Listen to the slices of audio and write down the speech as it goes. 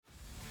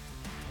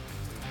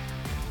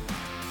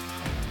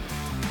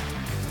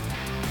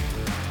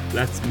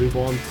let's move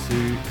on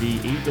to the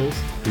Eagles,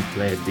 who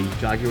played the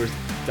Jaguars.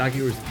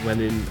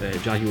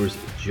 Jaguars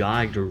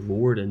jagged or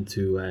roared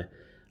into a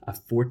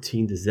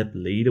 14-0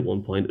 lead at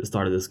one point at the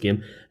start of this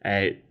game.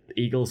 The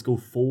Eagles go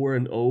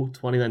 4-0,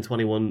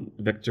 29-21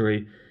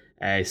 victory.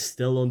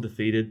 Still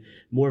undefeated.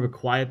 More of a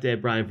quiet day,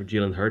 Brian, for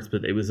Jalen Hurts,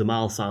 but it was a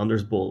Miles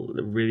Sanders Bowl.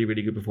 A really,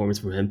 really good performance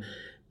from him.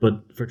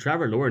 But for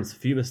Trevor Lawrence, a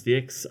few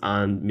mistakes,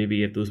 and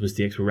maybe if those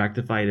mistakes were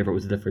rectified, if it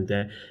was a different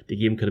day, the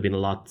game could have been a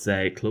lot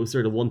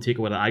closer. The one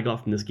takeaway that I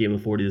got from this game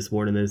of 40 this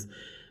morning is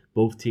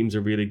both teams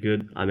are really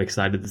good. I'm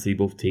excited to see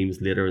both teams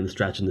later in the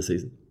stretch in the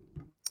season.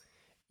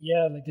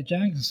 Yeah, like the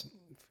Jags,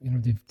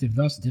 they've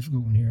lost a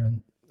difficult one here,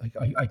 and like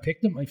I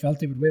picked them. I felt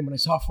they would win. When I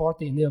saw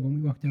 14-0,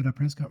 when we walked out of our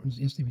press conference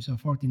yesterday, we saw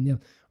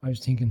 14-0. I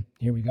was thinking,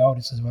 here we go.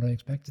 This is what I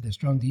expected. A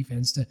strong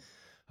defense to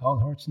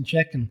hold Hurts in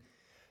check. And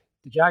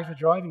the Jags were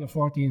driving a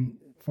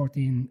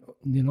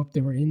 14-0 up.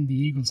 They were in the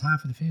Eagles'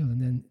 half of the field.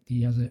 And then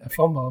he has a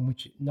fumble in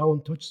which no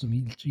one touched him.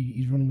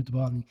 He's running with the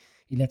ball and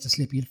he lets it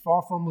slip. He had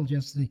 4 fumbles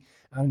yesterday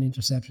and an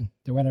interception.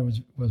 The weather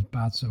was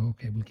bad, so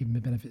okay, we'll give him a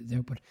benefit of the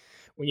doubt. But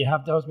when you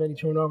have those many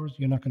turnovers,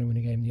 you're not going to win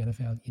a game in the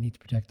NFL. You need to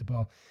protect the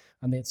ball.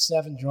 And they had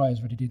 7 drives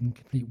where they didn't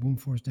complete 1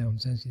 first down.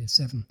 Essentially, they had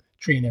 7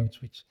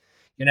 3-and-outs, which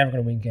you're never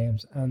going to win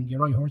games. And you're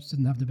right, Hurts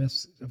didn't have the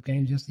best of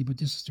games yesterday, but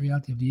this is the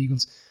reality of the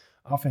Eagles'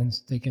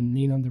 offense. They can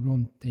lean on the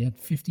run. They had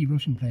 50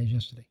 rushing plays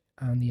yesterday,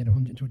 and they had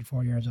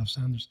 124 yards off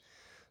Sanders.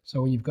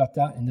 So when you've got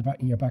that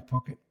in your back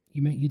pocket,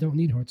 you don't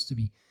need Hurts to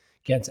be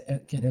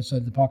getting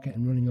outside the pocket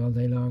and running all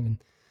day long.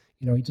 And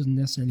he doesn't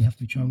necessarily have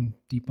to be throwing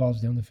deep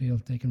balls down the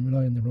field. They can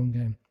rely on the run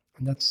game,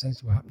 and that's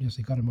essentially what happened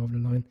yesterday. They got him over the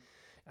line.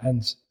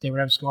 And they were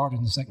outscored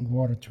in the second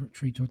quarter,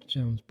 3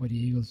 touchdowns by the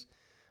Eagles.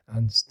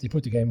 And they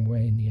put the game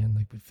away in the end,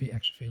 like with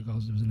extra field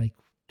goals. There was a late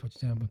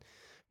touchdown. But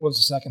once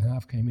the second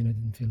half came in, I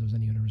didn't feel there was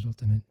any other result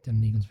than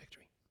an Eagles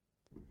victory.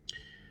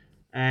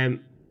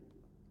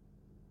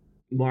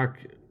 Mark,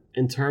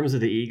 in terms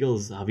of the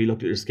Eagles, have you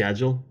looked at their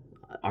schedule?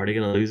 Are they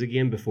going to lose a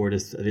game before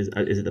this? Is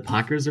it the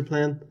Packers they're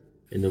playing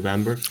in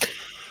November?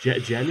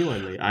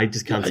 Genuinely, I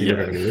just can't see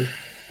they're going to lose.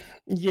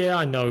 Yeah,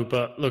 I know,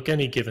 but look,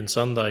 any given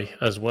Sunday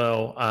as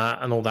well,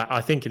 and all that,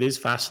 I think it is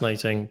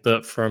fascinating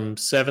that from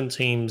 7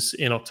 teams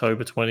in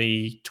October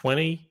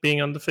 2020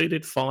 being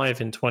undefeated,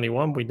 5 in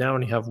 21, we now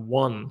only have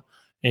 1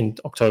 in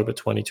October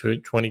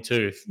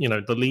 2022. If,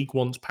 the league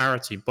wants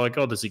parity, by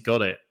God, has it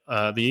got it?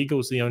 The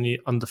Eagles, the only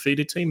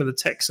undefeated team, and the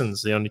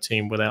Texans, the only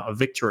team without a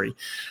victory.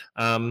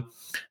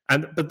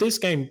 But this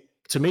game,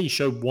 to me,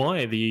 showed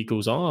why the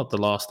Eagles are the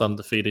last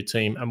undefeated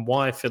team and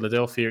why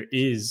Philadelphia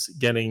is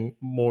getting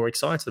more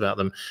excited about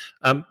them.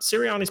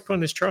 Sirianni's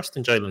putting his trust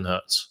in Jalen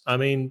Hurts. I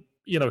mean,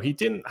 he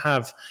didn't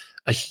have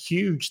a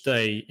huge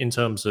day in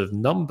terms of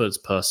numbers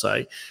per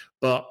se,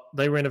 but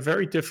they were in a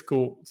very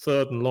difficult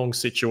 3rd and long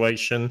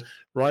situation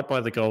right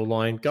by the goal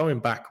line, going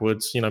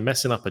backwards,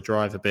 messing up a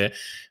drive a bit.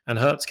 And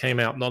Hurts came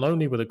out not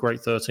only with a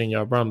great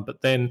 13-yard run,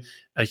 but then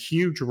a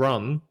huge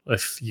run,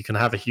 if you can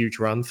have a huge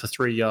run, for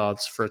 3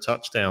 yards for a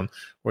touchdown,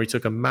 where he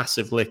took a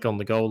massive lick on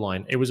the goal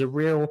line. It was a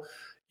real,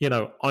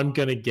 I'm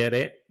going to get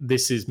it.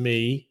 This is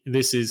me.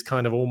 This is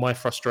kind of all my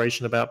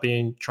frustration about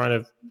being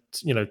trying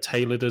to,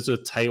 tailored as a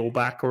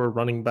tailback or a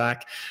running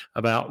back,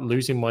 about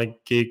losing my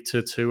gig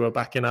to Tua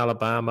back in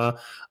Alabama,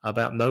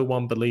 about no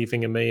one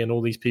believing in me and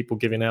all these people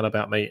giving out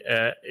about me.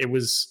 It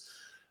was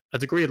a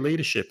degree of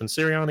leadership. And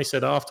Sirianni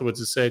said afterwards,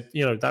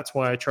 that's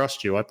why I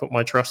trust you. I put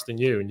my trust in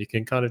you. And you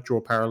can kind of draw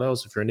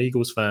parallels, if you're an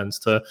Eagles fans,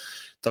 to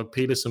Doug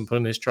Peterson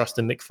putting his trust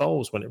in Nick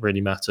Foles when it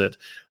really mattered.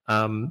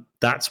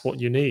 That's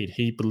what you need.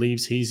 He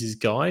believes he's his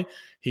guy.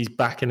 He's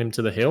backing him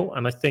to the hill.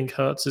 And I think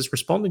Hurts is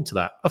responding to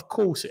that. Of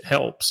course, it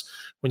helps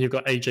when you've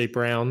got A.J.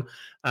 Brown.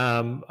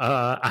 You've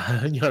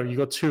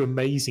got 2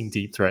 amazing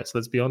deep threats.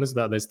 Let's be honest,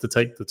 that is to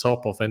take the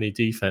top off any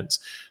defense.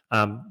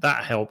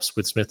 That helps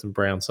with Smith and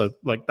Brown. So,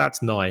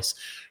 that's nice.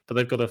 But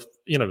they've got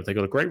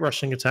a great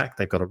rushing attack.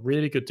 They've got a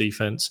really good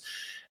defense.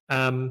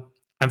 And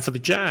for the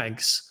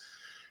Jags,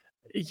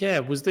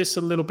 was this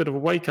a little bit of a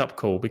wake-up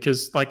call?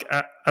 Because at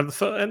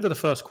the end of the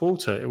first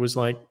quarter, it was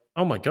like,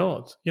 oh my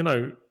God,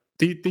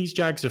 these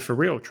Jags are for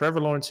real.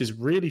 Trevor Lawrence is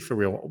really for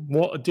real.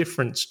 What a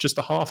difference just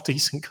a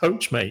half-decent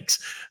coach makes.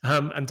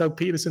 And Doug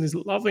Peterson is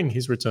loving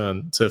his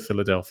return to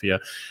Philadelphia.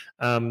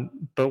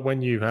 But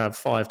when you have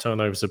 5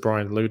 turnovers, as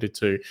Brian alluded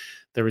to,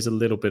 there is a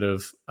little bit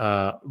of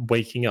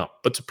waking up.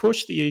 But to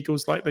push the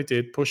Eagles like they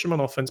did, push them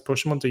on offense,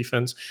 push them on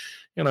defense,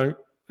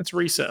 let's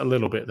reset a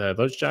little bit there.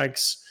 Those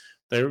Jags,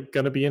 they're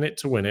going to be in it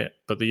to win it,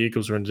 but the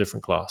Eagles are in a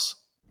different class.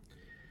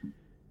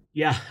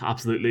 Yeah,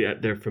 absolutely.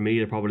 For me,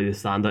 they're probably the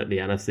standout in the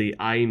NFC.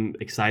 I'm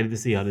excited to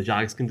see how the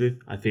Jags can do.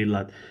 I feel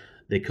that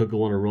they could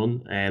go on a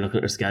run, looking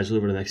at their schedule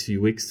over the next few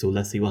weeks. So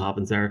let's see what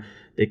happens there.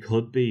 They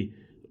could be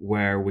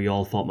where we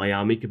all thought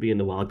Miami could be in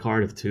the wild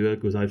card if Tua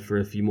goes out for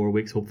a few more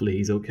weeks. Hopefully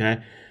he's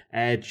okay.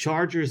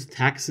 Chargers,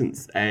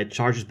 Texans.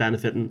 Chargers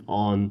benefiting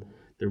on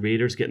the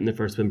Raiders getting the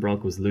first win,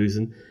 Broncos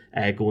losing.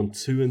 Going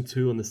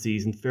 2-2 on the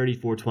season,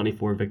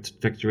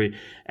 34-24 victory.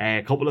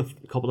 A couple of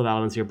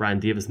elements here. Brian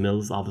Davis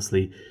Mills,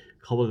 obviously,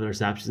 a couple of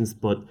interceptions,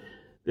 but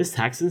this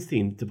Texans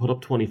team to put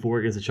up 24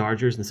 against the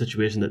Chargers in the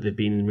situation that they've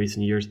been in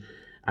recent years,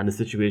 and the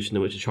situation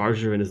in which the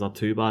Chargers are in is not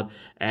too bad.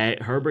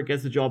 Herbert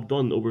gets the job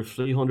done, over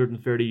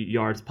 330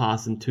 yards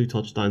passing, 2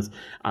 touchdowns,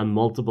 and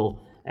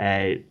multiple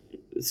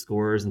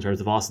scorers in terms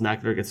of Austin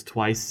Eckler gets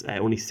twice,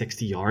 only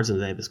 60 yards in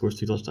the day, but scores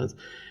 2 touchdowns.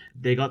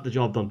 They got the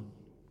job done.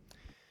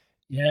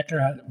 Yeah,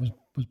 Eckler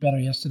was better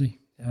yesterday,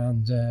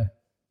 and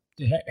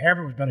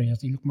Herbert was better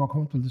yesterday. He looked more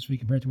comfortable this week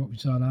compared to what we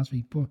saw last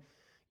week. But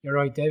you're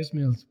right, Davis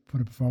Mills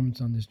put a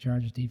performance on this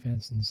Chargers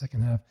defense in the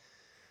second half.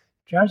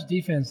 Chargers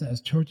defense that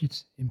has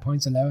 30th in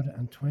points allowed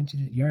and 20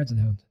 yards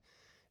allowed.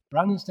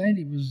 Brandon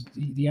Staley was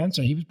the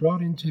answer. He was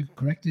brought in to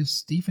correct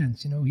this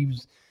defense. You know, he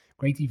was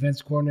great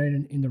defense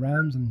coordinator in the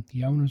Rams, and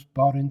the owners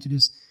bought into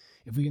this.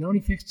 If we can only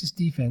fix this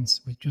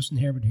defense with Justin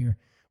Herbert here,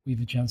 we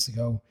have a chance to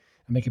go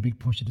and make a big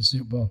push at the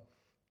Super Bowl.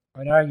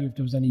 I'd argue if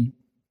there was any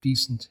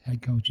decent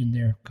head coach in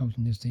there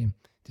coaching this team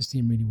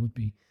really would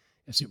be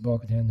a Super Bowl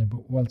contender.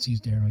 But whilst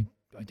he's there,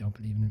 I don't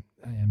believe in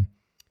him.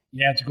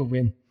 Yeah, it's a good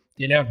win.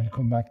 They allowed him to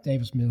come back.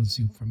 Davis Mills,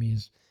 who for me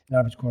is an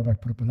average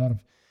quarterback, put up a lot of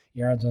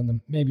yards on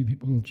them. Maybe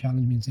people will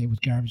challenge me and say it was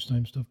garbage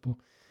time stuff, but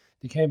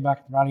they came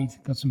back, rallied,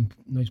 got some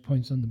nice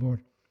points on the board.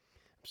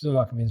 I'm still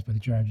not convinced by the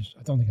Chargers.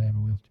 I don't think I ever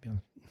will, to be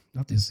honest.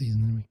 Not this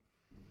season, anyway.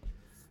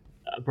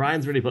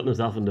 Brian's really putting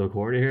himself into a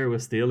corner here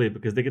with Staley,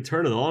 because they could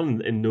turn it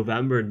on in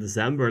November and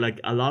December, like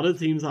a lot of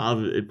teams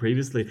have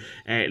previously.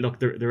 Look,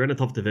 they're in a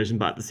tough division,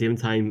 but at the same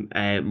time,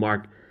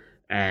 Mark,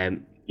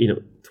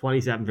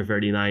 27 for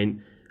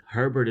 39.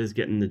 Herbert is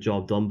getting the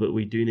job done, but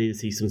we do need to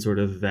see some sort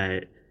of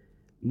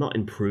not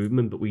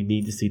improvement, but we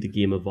need to see the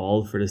game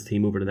evolve for this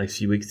team over the next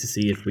few weeks to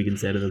see if we can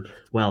say to them,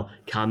 well,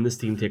 can this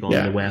team take on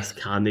the West?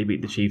 Can they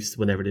beat the Chiefs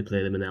whenever they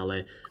play them in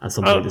LA at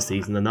some point of the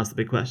season? And that's the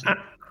big question.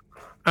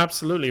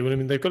 Absolutely. Well, I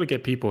mean, they've got to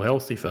get people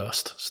healthy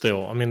first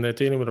still. I mean, they're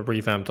dealing with a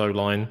revamped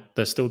O-line.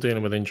 They're still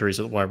dealing with injuries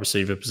at the wide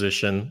receiver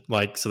position.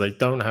 So they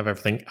don't have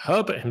everything.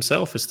 Herbert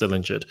himself is still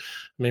injured.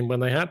 I mean, when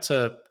they had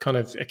to kind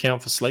of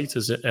account for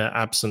Slater's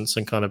absence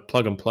and kind of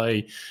plug and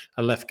play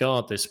a left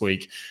guard this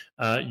week,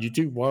 you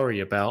do worry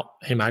about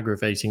him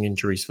aggravating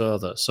injuries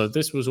further. So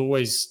this was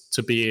always,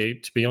 to be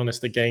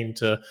honest, a game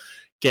to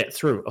get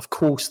through. Of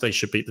course, they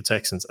should beat the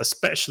Texans,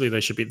 especially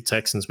they should beat the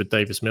Texans with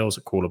Davis Mills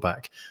at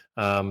quarterback,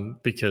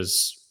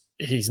 because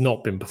he's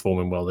not been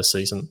performing well this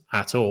season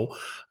at all.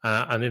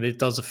 And it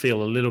does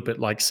feel a little bit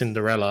like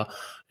Cinderella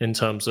in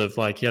terms of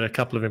like he had a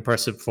couple of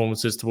impressive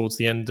performances towards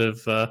the end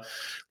of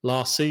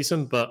last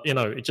season, but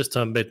it just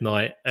turned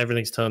midnight.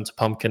 Everything's turned to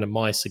pumpkin and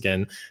mice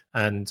again.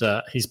 And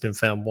he's been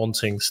found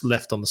wanting,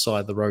 left on the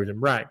side of the road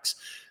in rags.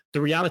 The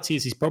reality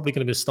is he's probably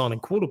going to be a starting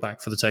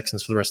quarterback for the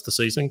Texans for the rest of the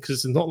season,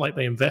 because it's not like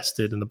they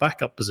invested in the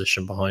backup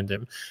position behind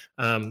him.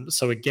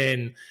 So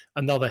again,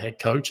 another head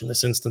coach, in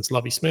this instance,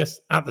 Lovie Smith,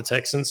 at the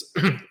Texans,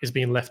 is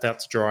being left out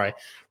to dry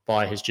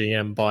by his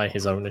GM, by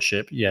his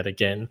ownership yet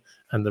again,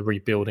 and the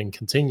rebuilding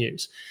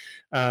continues.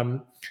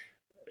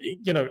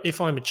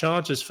 If I'm a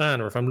Chargers fan,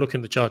 or if I'm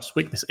looking at the Chargers'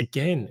 weakness,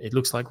 again, it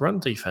looks like run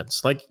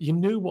defense. Like, you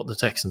knew what the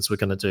Texans were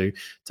going to do.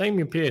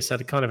 Dameon Pierce had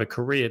a kind of a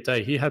career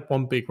day. He had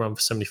one big run for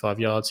 75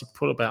 yards. He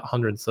put about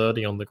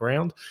 130 on the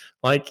ground.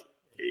 Like,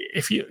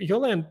 if you're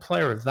letting a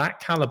player of that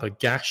caliber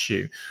gash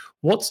you,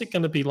 what's it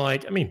going to be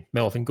like? I mean,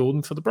 Melvin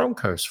Gordon for the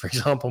Broncos, for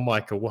example,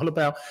 Michael. What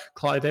about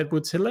Clyde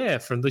Edwards-Hilaire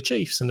from the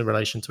Chiefs in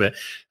relation to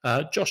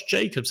it? Josh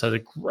Jacobs had a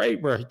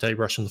great day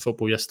rushing the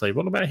football yesterday.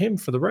 What about him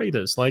for the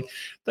Raiders? Like,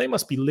 they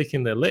must be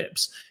licking their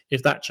lips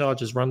if that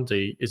Chargers run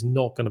D is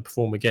not going to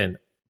perform again.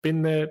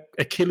 Been their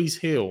Achilles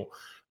heel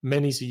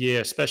many's a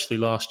year, especially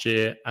last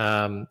year,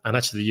 and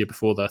actually the year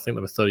before that. I think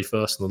they were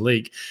 31st in the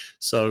league.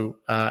 So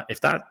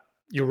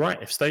you're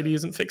right. If Staley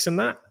isn't fixing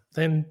that,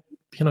 then,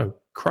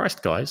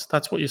 Christ, guys,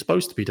 that's what you're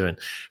supposed to be doing.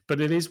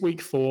 But it is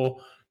week 4.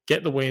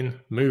 Get the win,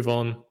 move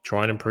on,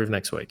 try and improve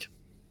next week.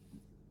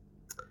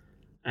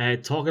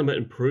 Talking about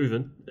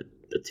improving,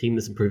 a team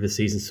that's improved this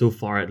season so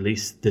far at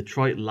least,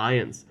 Detroit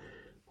Lions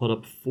put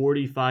up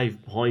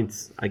 45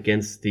 points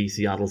against the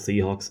Seattle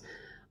Seahawks.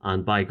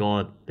 And by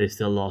God, they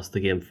still lost the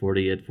game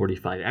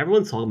 48-45.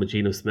 Everyone's talking about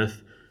Geno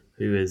Smith,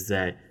 who is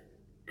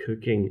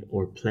cooking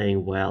or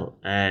playing well.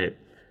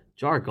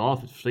 Jared Goff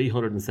had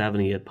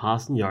 378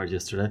 passing yards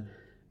yesterday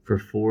for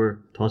 4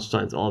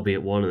 touchdowns,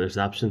 albeit 1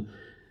 interception.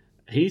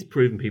 He's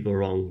proven people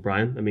wrong,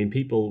 Brian. I mean,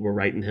 people were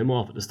writing him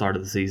off at the start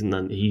of the season,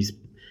 and he's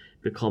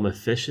become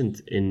efficient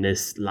in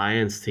this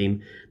Lions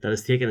team that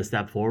has taken a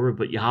step forward.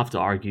 But you have to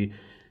argue,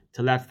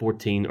 to let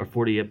 14 or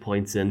 48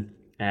 points in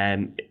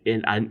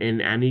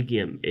any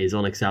game is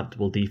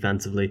unacceptable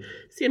defensively.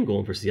 Same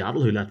going for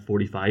Seattle, who let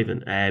 45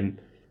 in.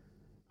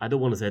 I don't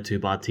want to say 2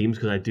 bad teams,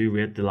 because I do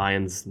rate the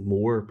Lions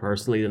more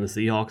personally than the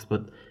Seahawks,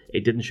 but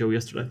it didn't show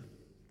yesterday.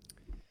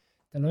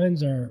 The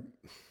Lions are...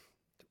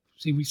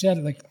 See, we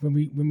said, like, when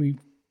we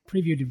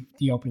previewed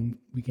the opening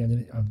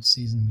weekend of the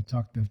season, we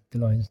talked about the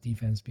Lions'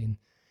 defense being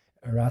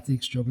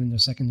erratic, struggling. Their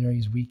secondary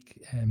is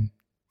weak.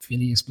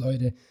 Philly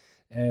exploited it.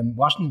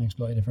 Washington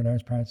exploited it for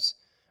large parts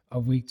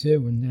of week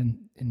 2, and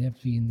then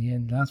inevitably in the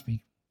end last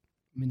week,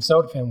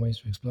 Minnesota found ways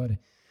to exploit it.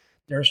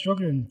 they're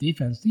struggling in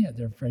defense. Yeah,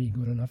 they're very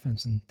good on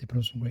offense and they put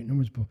up some great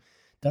numbers, but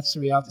that's the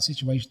reality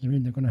situation they're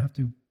in. They're going to have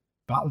to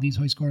battle these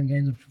high-scoring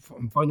games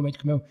and find a way to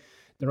come out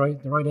the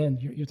right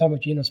end. You're talking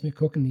about Geno Smith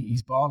cooking.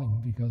 He's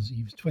balling because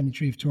he was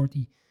 23 of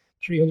 30,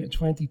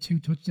 322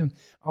 touchdowns,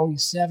 only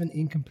 7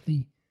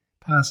 incomplete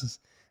passes.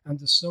 And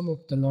to sum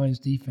up the Lions'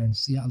 defense,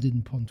 Seattle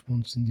didn't punt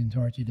once in the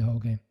entirety of the whole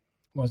game.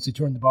 Once they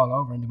turned the ball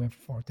over and they went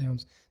for 4th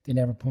downs, they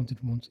never punted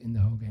once in the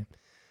whole game.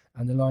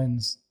 And the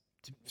Lions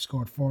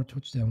scored 4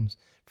 touchdowns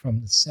from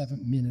the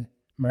 7-minute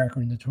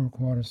marker in the third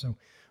quarter. So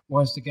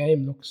whilst the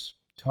game looks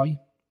tight,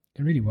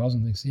 it really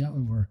wasn't. Like,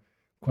 Seattle were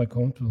quite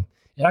comfortable.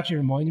 It actually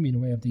reminded me in a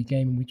way of the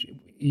game in which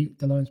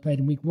the Lions played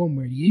in week 1,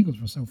 where the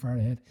Eagles were so far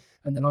ahead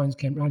and the Lions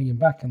came rallying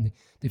back and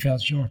they fell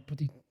short, but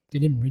they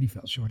didn't really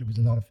fall short. It was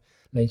a lot of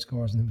late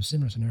scores, and it was a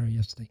similar scenario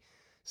yesterday.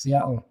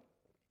 Seattle,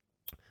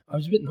 I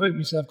was a bit annoyed with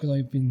myself because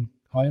I've been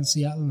high on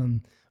Seattle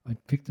and I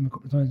picked them a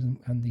couple of times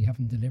and they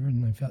haven't delivered,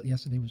 and I felt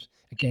yesterday was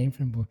a game for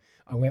them, but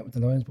I went with the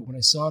Lions. But when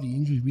I saw the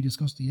injuries, we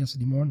discussed it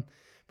yesterday morning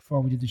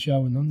before we did the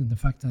show in London, the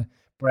fact that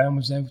Brown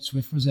was out,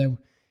 Swift was out,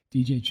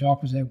 DJ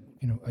Chalk was out,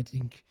 I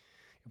think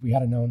if we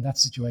had known that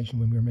situation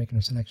when we were making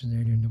our selections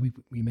earlier in the week,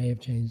 we may have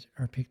changed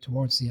our pick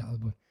towards Seattle.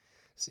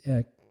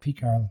 But Pete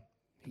Carroll,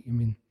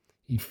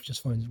 he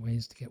just finds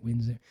ways to get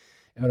wins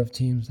out of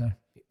teams that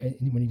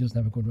when he doesn't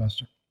have a good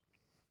roster.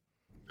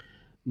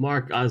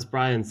 Mark, as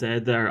Brian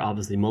said there,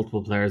 obviously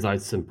multiple players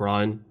out. St.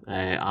 Brown,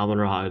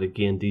 Amon-Ra out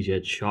again, DJ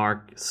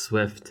Chark,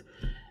 Swift.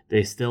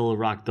 They still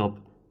racked up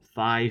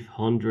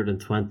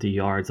 520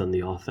 yards on the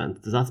offense.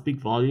 Does that speak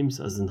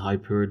volumes as in how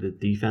poor the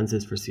defense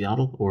is for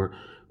Seattle? Or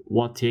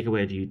what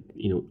takeaway do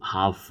you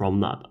have from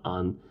that?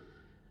 And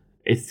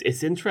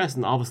it's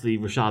interesting. Obviously,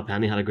 Rashad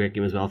Penny had a great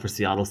game as well for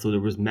Seattle, so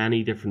there was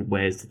many different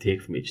ways to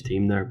take from each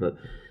team there. But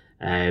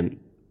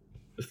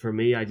for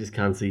me, I just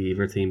can't see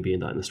either team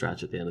being down the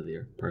stretch at the end of the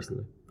year,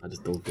 personally. I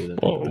just don't feel it.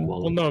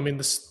 Well, no, I mean,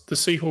 the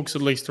Seahawks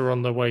at least are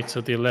on their way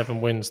to the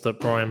 11 wins that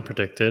Brian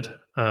predicted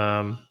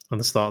on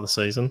the start of the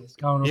season.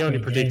 He only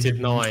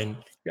predicted 9.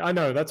 I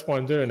know, that's why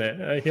I'm doing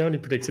it. He only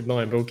predicted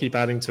 9, but we'll keep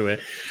adding to it.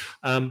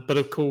 But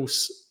of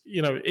course,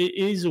 it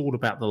is all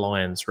about the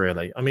Lions,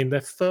 really. I mean,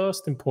 they're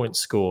first in points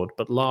scored,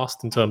 but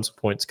last in terms of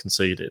points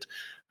conceded.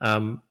 A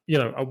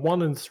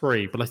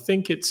 1-3, but I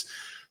think it's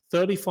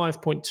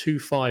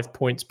 35.25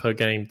 points per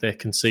game they're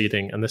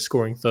conceding, and they're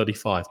scoring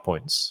 35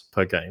 points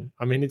per game.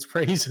 I mean, it's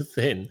razor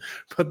thin,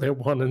 but they're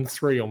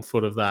 1-3 on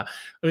foot of that.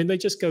 I mean, they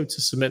just go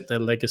to cement their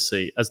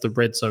legacy as the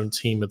red zone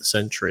team of the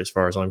century, as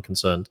far as I'm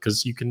concerned,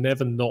 because you can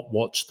never not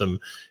watch them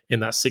in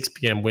that 6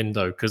 p.m.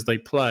 window, because they're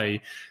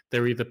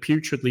either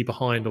putridly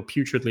behind or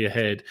putridly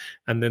ahead,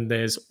 and then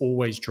there's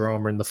always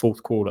drama in the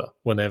fourth quarter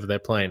whenever they're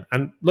playing.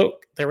 And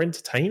look, they're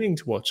entertaining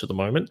to watch at the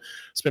moment.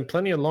 There's been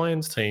plenty of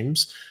Lions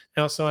teams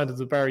outside of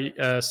the Barry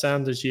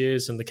Sanders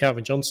years and the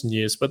Calvin Johnson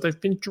years, but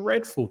they've been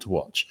dreadful to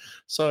watch.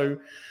 So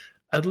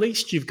at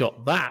least you've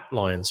got that,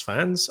 Lions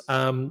fans.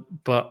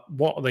 But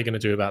what are they going to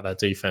do about that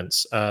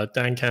defense?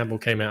 Dan Campbell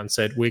came out and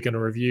said, we're going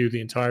to review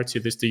the entirety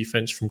of this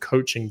defense from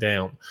coaching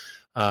down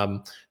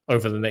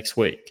over the next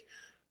week.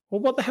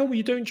 Well, what the hell were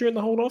you doing during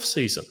the whole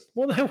offseason?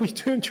 What the hell were you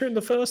doing during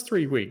the first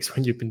 3 weeks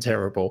when you've been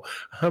terrible?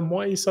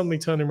 Why are you suddenly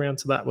turning around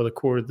to that with a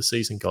quarter of the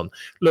season gone?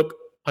 Look,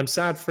 I'm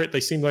sad for it. They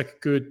seem like a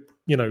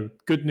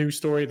good news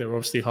story. They're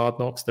obviously Hard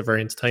Knocks. They're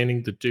very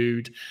entertaining. The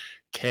dude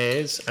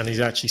cares, and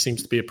he actually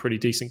seems to be a pretty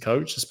decent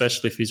coach,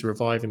 especially if he's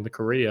reviving the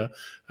career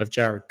of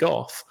Jared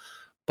Goff.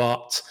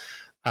 But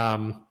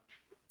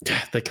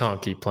they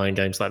can't keep playing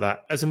games like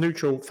that. As a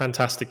neutral,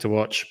 fantastic to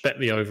watch. Bet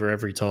the over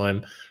every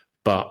time.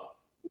 But,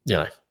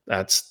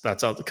 that's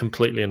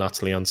completely and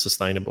utterly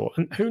unsustainable.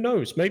 And who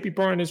knows? Maybe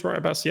Brian is right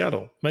about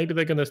Seattle. Maybe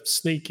they're going to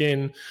sneak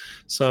in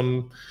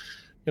some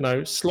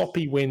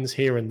sloppy wins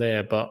here and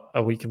there, but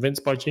are we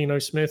convinced by Geno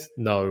Smith?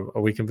 No.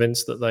 Are we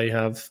convinced that they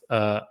have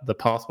the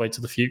pathway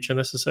to the future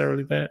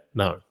necessarily there?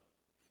 No,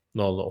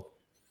 not at all.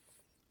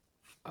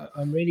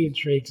 I'm really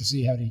intrigued to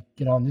see how they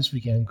get on this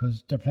weekend,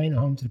 because they're playing at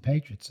home to the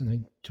Patriots, and I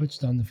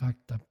touched on the fact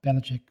that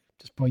Belichick,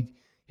 despite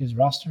his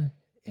roster,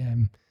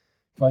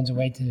 finds a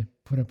way to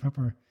put a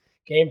proper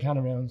game plan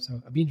around. So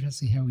I'd be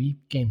interested to see how he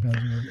game plans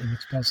around an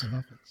explosive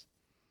offense.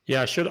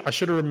 Yeah, I should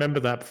have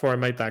remembered that before I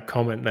made that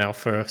comment now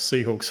for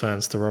Seahawks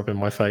fans to rub in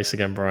my face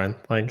again, Brian.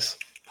 Thanks.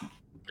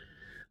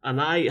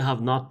 And I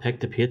have not picked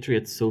the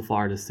Patriots so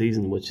far this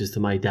season, which is to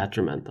my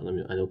detriment.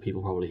 And I know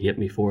people probably hate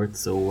me for it.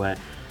 So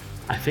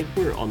I think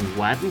we're on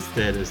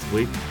Wednesday this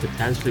week.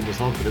 Potentially we'll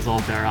talk about this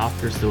off there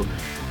after. So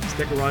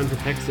stick around for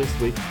picks this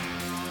week.